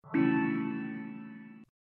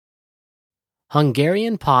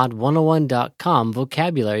HungarianPod101.com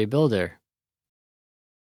Vocabulary Builder.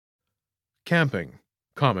 Camping.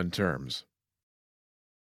 Common terms.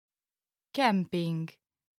 Camping.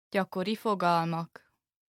 Gyakori fogalmak.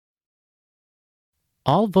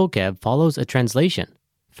 All vocab follows a translation.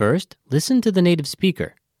 First, listen to the native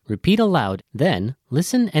speaker. Repeat aloud, then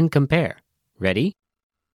listen and compare. Ready?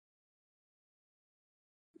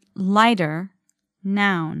 Lighter,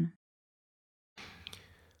 noun.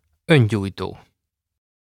 Öngyújtó.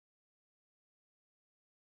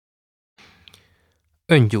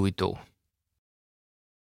 Öngyújtó.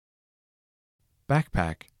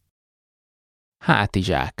 Backpack.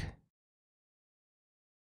 Hátizsák.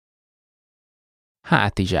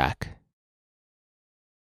 Hátizsák.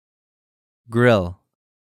 Grill.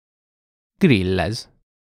 Grillez.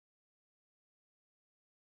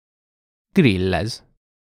 Grillez.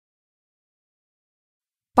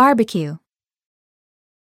 Barbecue.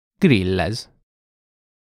 Grillez.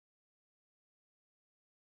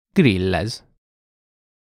 Grillez.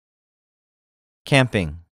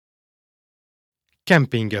 Camping.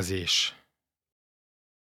 Kempingezés.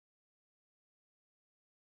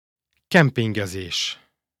 Kempingezés.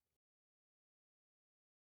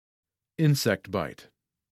 Insect bite.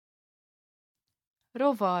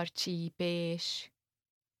 Rovarcsípés.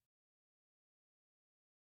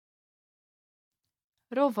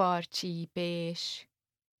 Rovarcsípés.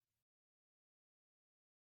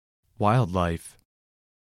 Wildlife.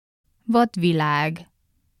 Vadvilág.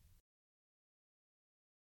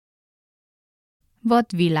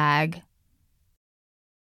 Vadvilág.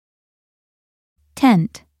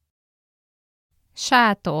 Tent.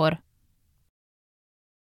 Sátor.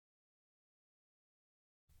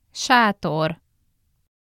 Sátor.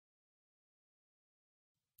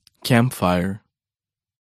 Campfire.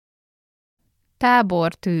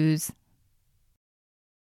 Tábortűz.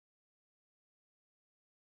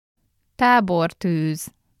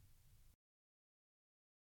 Tábortűz.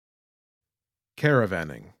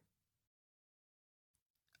 Caravanning.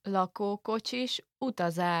 Lakókocsis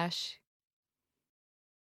utazás.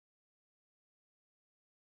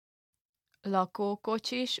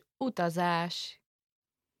 Lakókocsis utazás.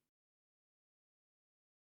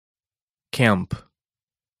 Camp.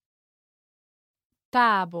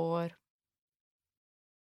 Tábor.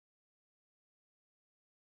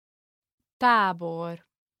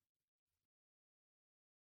 Tábor.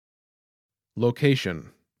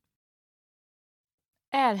 Location.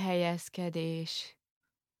 Elhelyezkedés.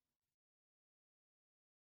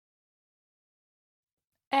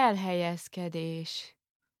 Elhelyezkedés.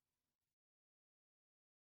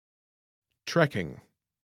 Trekking.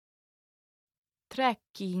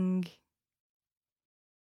 Trekking.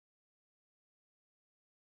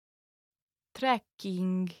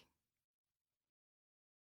 Trekking.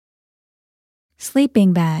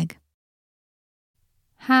 Sleeping bag.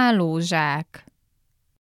 Hálózsák.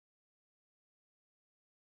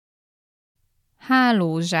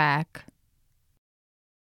 Hálózsák.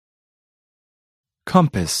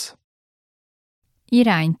 Compass.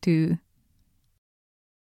 Iránytű.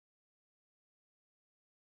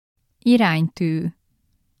 Iránytű.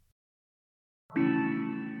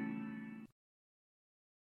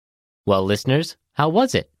 Well, listeners, how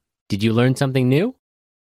was it? Did you learn something new?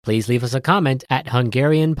 Please leave us a comment at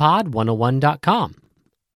HungarianPod101.com.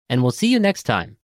 And we'll see you next time.